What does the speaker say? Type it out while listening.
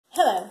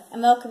Hello,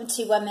 and welcome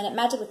to 1 Minute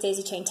Magic with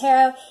Daisy Chain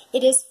Tarot.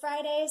 It is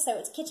Friday, so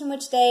it's Kitchen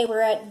Witch Day.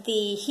 We're at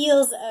the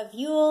heels of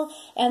Yule,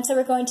 and so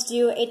we're going to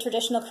do a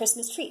traditional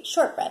Christmas treat,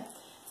 shortbread.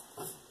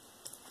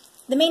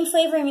 The main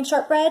flavoring in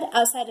shortbread,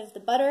 outside of the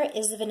butter,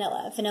 is the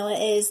vanilla. Vanilla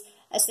is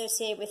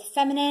associated with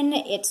feminine,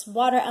 its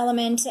water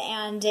element,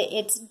 and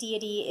its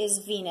deity is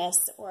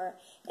Venus,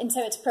 and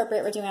so it's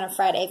appropriate we're doing on a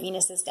Friday,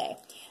 Venus's day.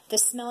 The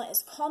smell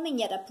is calming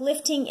yet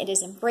uplifting. It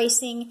is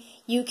embracing.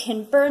 You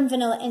can burn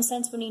vanilla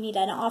incense when you need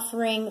an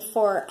offering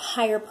for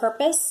higher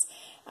purpose,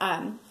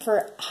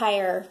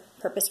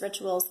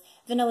 rituals.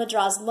 Vanilla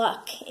draws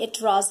luck. It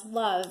draws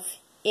love.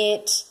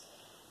 It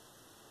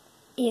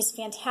is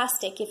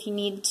fantastic if you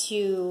need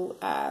to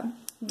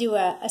do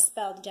a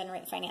spell to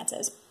generate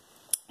finances.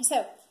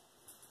 So,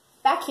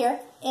 back here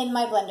in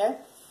my blender,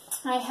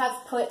 I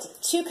have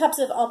put 2 cups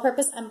of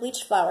all-purpose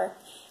unbleached flour,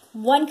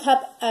 1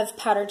 cup of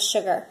powdered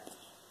sugar,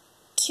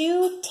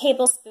 2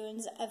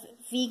 tablespoons of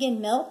vegan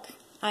milk.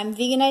 I'm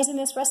veganizing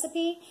this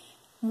recipe.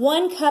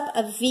 1 cup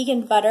of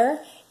vegan butter.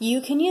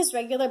 You can use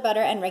regular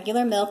butter and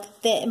regular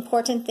milk. The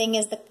important thing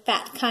is the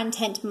fat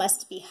content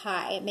must be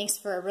high. It makes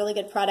for a really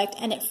good product,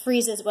 and it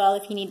freezes well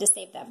if you need to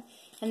save them.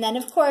 And then,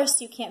 of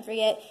course, you can't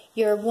forget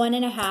your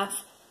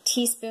 1½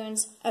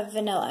 teaspoons of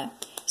vanilla.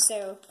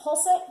 So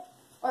pulse it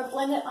or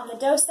blend it on the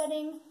dough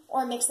setting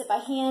or mix it by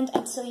hand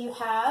until you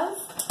have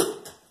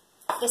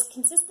this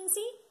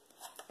consistency.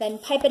 Then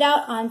pipe it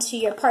out onto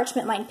your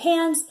parchment-lined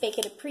pans. Bake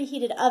it in a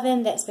preheated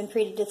oven that's been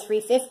preheated to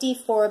 350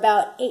 for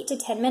about 8 to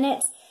 10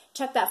 minutes.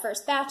 Check that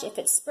first batch. If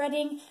it's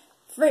spreading,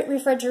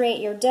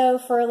 refrigerate your dough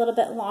for a little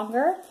bit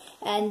longer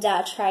and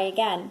try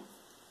again.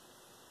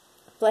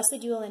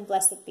 Blessed Yule and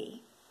blessed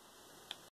be.